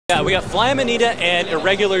Yeah, we got Fly Amanita and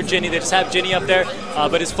Irregular Jinny. They just have Jinny up there,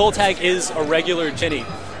 but his full tag is Irregular Jinny.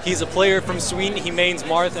 He's a player from Sweden. He mains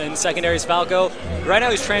Marth and secondaries Falco. Right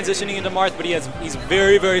now he's transitioning into Marth, but he's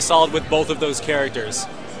very, very solid with both of those characters.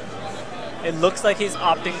 It looks like he's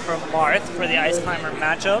opting for Marth for the Ice Climber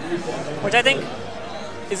matchup, which I think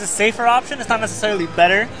is a safer option. It's not necessarily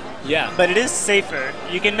better, yeah, but it is safer.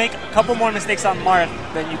 You can make a couple more mistakes on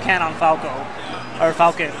Marth than you can on Falco. Or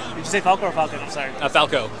Falcon. Did you say Falco or Falcon? I'm sorry.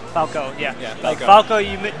 Falco. Falco, yeah. Falco. Like Falco,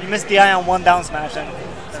 you miss DI on one down smash, and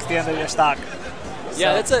that's the end of your stock.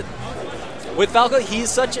 Yeah, that's it. With Falco,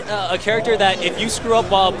 he's such a character that if you screw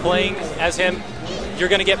up while playing as him, you're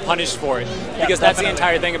going to get punished for it. Because that's the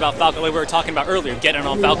entire thing about Falco, like we were talking about earlier. Getting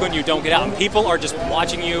on Falco and you don't get out. And people are just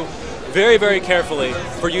watching you very, very carefully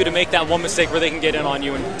for you to make that one mistake where they can get in on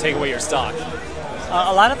you and take away your stock.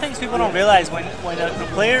 A lot of things people don't realize when a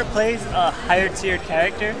player plays a higher tiered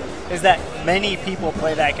character is that many people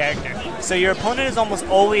play that character. So your opponent is almost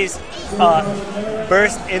always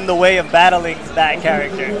burst in the way of battling that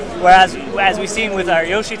character. Whereas, as we've seen with our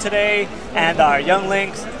Yoshi today and our Young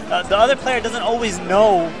Links, the other player doesn't always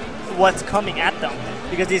know what's coming at them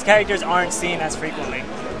because these characters aren't seen as frequently.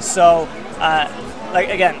 So, like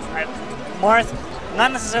again, Marth,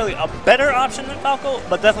 not necessarily a better option than Falco,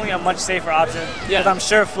 but definitely a much safer option. Because I'm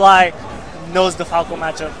sure Fly knows the Falco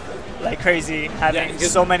matchup like crazy, having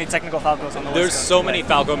so many technical Falcos on the West Coast. There's so many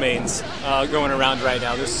Falco mains going around right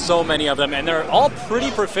now. There's so many of them, and they're all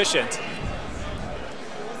pretty proficient.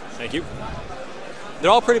 Thank you. They're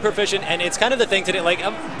all pretty proficient, and it's kind of the thing today. Like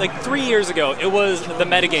 3 years ago, it was the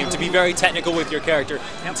metagame to be very technical with your character.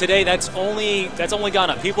 Yep. Today, that's only gone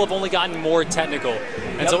up. People have only gotten more technical,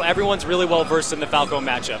 and so everyone's really well versed in the Falco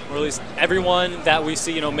matchup, or at least everyone that we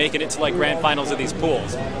see, making it to like grand finals of these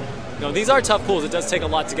pools. These are tough pools. It does take a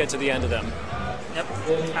lot to get to the end of them. Yep.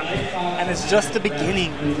 And it's just the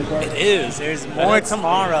beginning. It is. There's more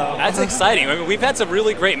tomorrow. That's exciting. I mean, we've had some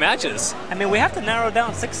really great matches. I mean, we have to narrow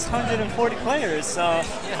down 640 players, so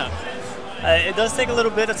yeah, it does take a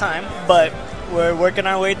little bit of time, but we're working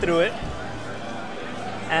our way through it.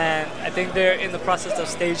 And I think they're in the process of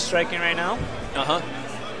stage striking right now. Uh-huh.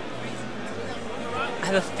 I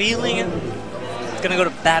have a feeling it's going to go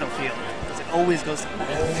to Battlefield. Always goes to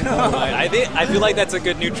I feel like that's a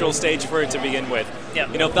good neutral stage for it to begin with.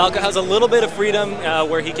 Yeah. Falco has a little bit of freedom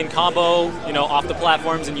where he can combo, off the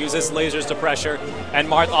platforms and use his lasers to pressure. And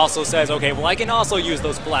Marth also says, okay, well, I can also use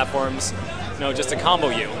those platforms, just to combo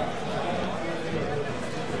you.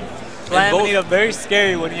 Amanita very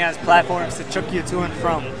scary when he has platforms to chuck you to and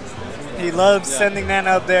from. He loves sending Nana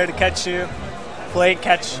up there to catch you, play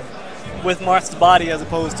catch with Marth's body as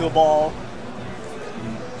opposed to a ball.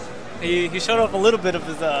 He showed off a little bit of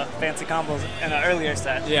his fancy combos in an earlier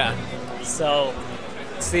set. Yeah. So,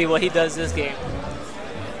 let's see what he does this game.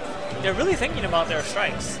 They're really thinking about their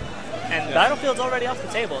strikes. And Battlefield's already off the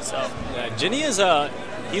table, so. Yeah, Jinny is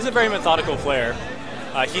he's a very methodical player.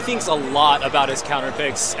 He thinks a lot about his counter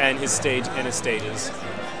picks and his stages.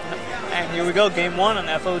 And here we go, game one on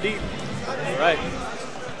FOD. All right.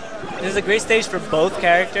 This is a great stage for both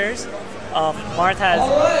characters. Marth has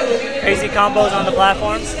crazy combos on the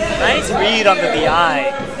platforms. Nice read on the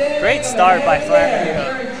DI. Great start by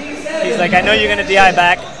Flamingo. He's like, I know you're going to DI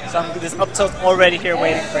back, so this up tilt's already here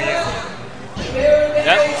waiting for you.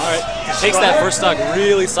 Yep, all right. Takes that first stock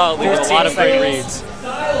really solidly with a lot of great reads.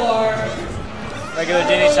 Regular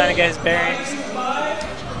Jinny's trying to get his bearings.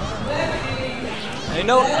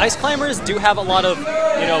 Ice Climbers do have a lot of,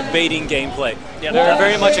 baiting gameplay. Yep. They're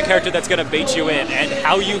very much a character that's going to bait you in, and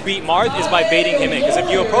how you beat Marth is by baiting him in, because if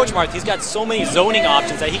you approach Marth, he's got so many zoning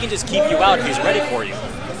options that he can just keep you out if he's ready for you.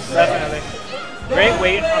 Definitely. Great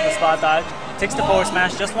weight on the spot dodge. Takes the forward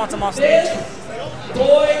smash, just wants him off stage.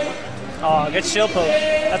 Oh, good shield poke.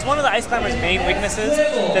 That's one of the Ice Climbers' main weaknesses,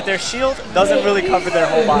 that their shield doesn't really cover their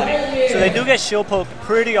whole body. So they do get shield poked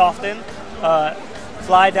pretty often.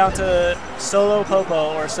 Fly down to solo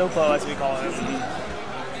Popo, or Sopo as we call him.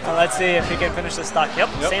 Let's see if he can finish the stock. Yep,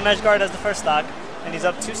 same edge guard as the first stock, and he's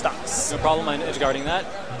up 2 stocks. No problem on edge guarding that.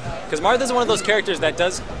 Because Marth is one of those characters that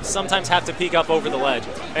does sometimes have to peek up over the ledge.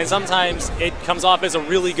 And sometimes it comes off as a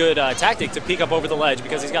really good tactic to peek up over the ledge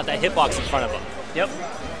because he's got that hitbox in front of him. Yep.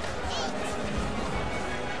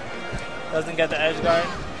 Doesn't get the edge guard.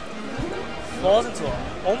 Falls into a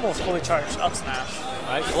almost fully charged up smash.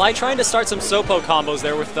 Right. Fly trying to start some Sopo combos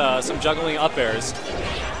there with some juggling up airs.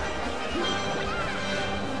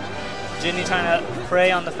 Jinny trying to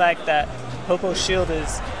prey on the fact that Popo's shield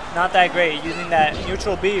is not that great, using that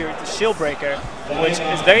neutral B, or the shield breaker, which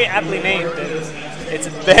is very aptly named. It's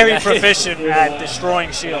very proficient at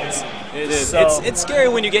destroying shields. It is. So, it's scary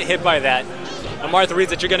when you get hit by that. And Marth reads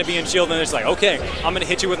that you're going to be in shield, and it's like, okay, I'm going to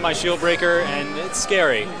hit you with my shield breaker, and it's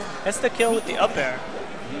scary. That's the kill with the up air.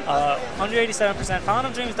 187%.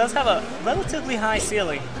 Fountain of Dreams does have a relatively high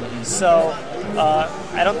ceiling, so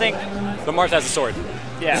I don't think. But Marth has a sword.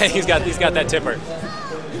 Yeah, he's got that tipper.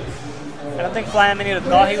 I don't think Fly Amanita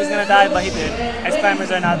thought he was going to die, but he did. Ice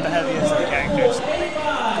Climbers are not the heaviest of the characters.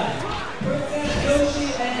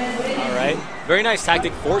 All right. Very nice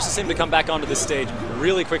tactic. Forces him to come back onto the stage.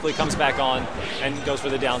 Really quickly comes back on and goes for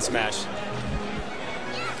the down smash.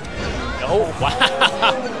 Oh, wow.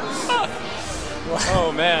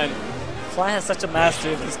 Oh, man. Fly has such a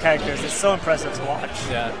mastery of these characters. It's so impressive to watch.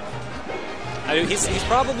 Yeah. He's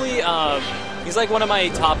probably he's like one of my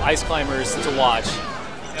top ice climbers to watch.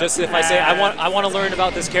 Just if I say I want to learn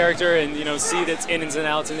about this character and see its ins and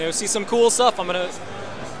outs and see some cool stuff, I'm gonna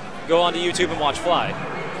go onto YouTube and watch Fly.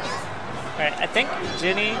 Right, I think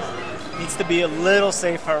Jinny needs to be a little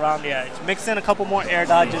safer around the edge. Mix in a couple more air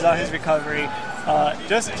dodges on his recovery.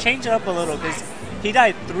 Just change it up a little because he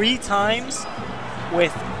died 3 times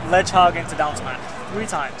with ledge hog into down smash. 3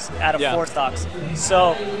 times out of 4 stocks.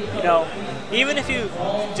 So, even if you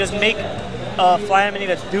just make Fly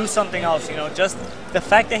Amanita do something else, just the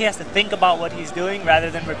fact that he has to think about what he's doing rather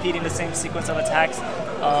than repeating the same sequence of attacks,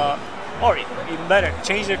 or even better,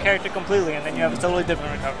 change your character completely and then you have a totally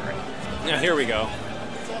different recovery. Yeah, here we go.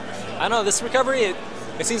 I don't know, this recovery,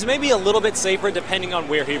 it seems maybe a little bit safer depending on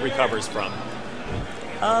where he recovers from.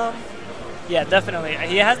 Yeah, definitely.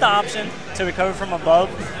 He has the option to recover from above,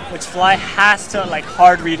 which Fly has to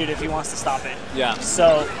hard read it if he wants to stop it. Yeah.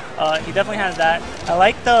 So he definitely has that. I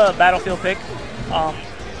like the battlefield pick.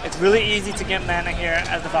 It's really easy to get mana here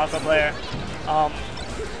as the Falco player.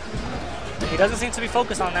 He doesn't seem to be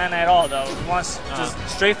focused on mana at all, though. He wants just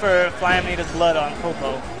straight for Fly Amanita's blood on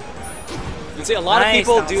Popo. You see, a lot of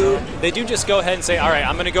people do just go ahead and say, all right,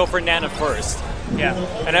 I'm going to go for Nana first. Yeah.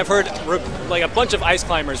 And I've heard a bunch of ice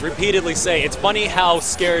climbers repeatedly say, it's funny how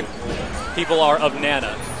scared people are of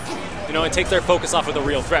Nana. It takes their focus off of the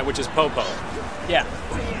real threat, which is Popo. Yeah.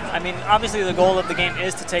 I mean, obviously the goal of the game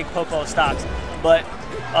is to take Popo stocks, but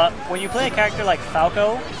when you play a character like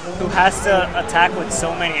Falco, who has to attack with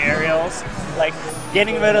so many aerials,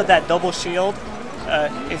 getting rid of that double shield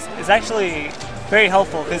is actually very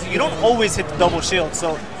helpful, because you don't always hit the double shield,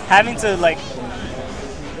 so having to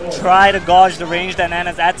try to gauge the range that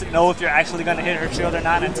Nana's at to know if you're actually going to hit her shield or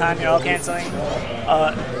not in time you're all canceling,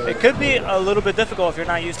 it could be a little bit difficult if you're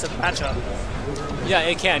not used to the matchup. Yeah,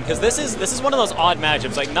 it can, because this is one of those odd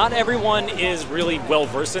matchups. Not everyone is really well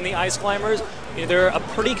versed in the ice climbers. They're a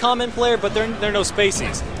pretty common player, but they're no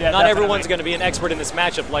spacies. Yeah, not everyone's going to be an expert in this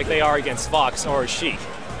matchup like they are against Fox or Sheik.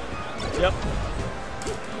 Yep.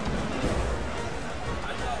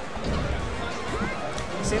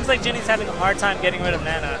 Seems like Jinny's having a hard time getting rid of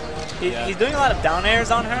Nana. He's doing a lot of down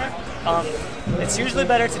airs on her. It's usually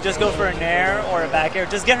better to just go for a nair or a back air.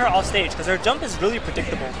 Just get her off stage, because her jump is really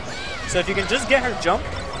predictable. So if you can just get her jump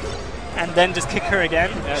and then just kick her again,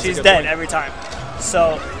 she's dead every time.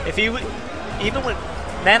 So if even when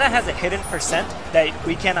Nana has a hidden percent that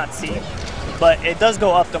we cannot see, but it does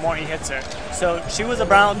go up the more he hits her. So she was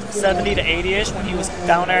around 70 to 80-ish when he was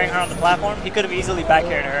down airing her on the platform. He could have easily back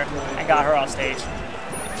aired her and got her off stage.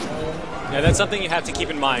 Yeah, that's something you have to keep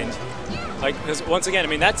in mind. Because once again, I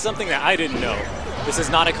mean, that's something that I didn't know. This is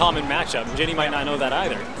not a common matchup. Jinny might not know that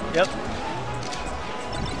either. Yep.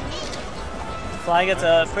 Fly gets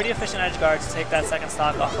a pretty efficient edge guard to take that second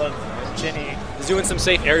stock off of Jinny. He's doing some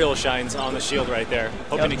safe aerial shines on the shield right there,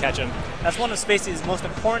 hoping to catch him. That's one of Spacey's most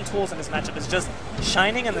important tools in this matchup, is just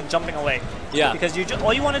shining and then jumping away. Yeah. Because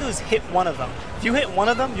all you want to do is hit one of them. If you hit one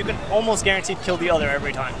of them, you can almost guaranteed kill the other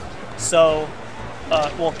every time. So,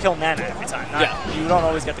 well, kill Nana every time. You don't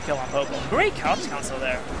always get the kill on Popo. Great couch cancel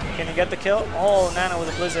there. Can you get the kill? Oh, Nana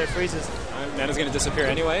with a blizzard freezes. Nana's going to disappear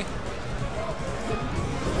anyway.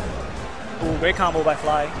 Ooh, great combo by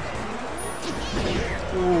Fly.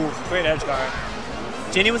 Ooh, great edge guard.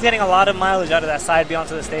 Jinny was getting a lot of mileage out of that side B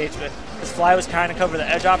onto the stage, but his Fly was trying to cover the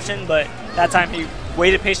edge option, but that time he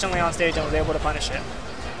waited patiently on stage and was able to punish it.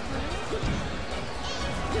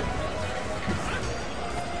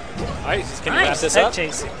 Alright, can you wrap this up?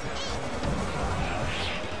 Chasing.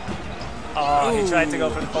 Oh, he tried to go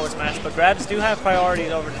for the forward smash, but grabs do have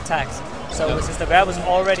priorities over the attacks. So since the grab was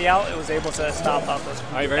already out, it was able to stop Falco's.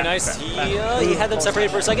 All right, very nice. He had them separated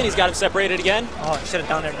for a second. He's got him separated again. Oh, he should have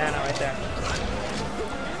downed their Nana right there.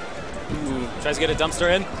 Ooh, tries to get a dumpster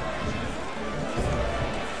in.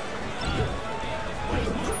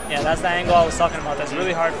 Yeah, that's the angle I was talking about. That's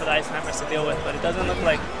really hard for the Ice Hammers to deal with, but it doesn't look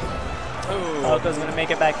like Falco's going to make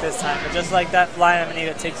it back this time. But just like that, Fly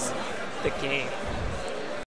Amanita takes the game.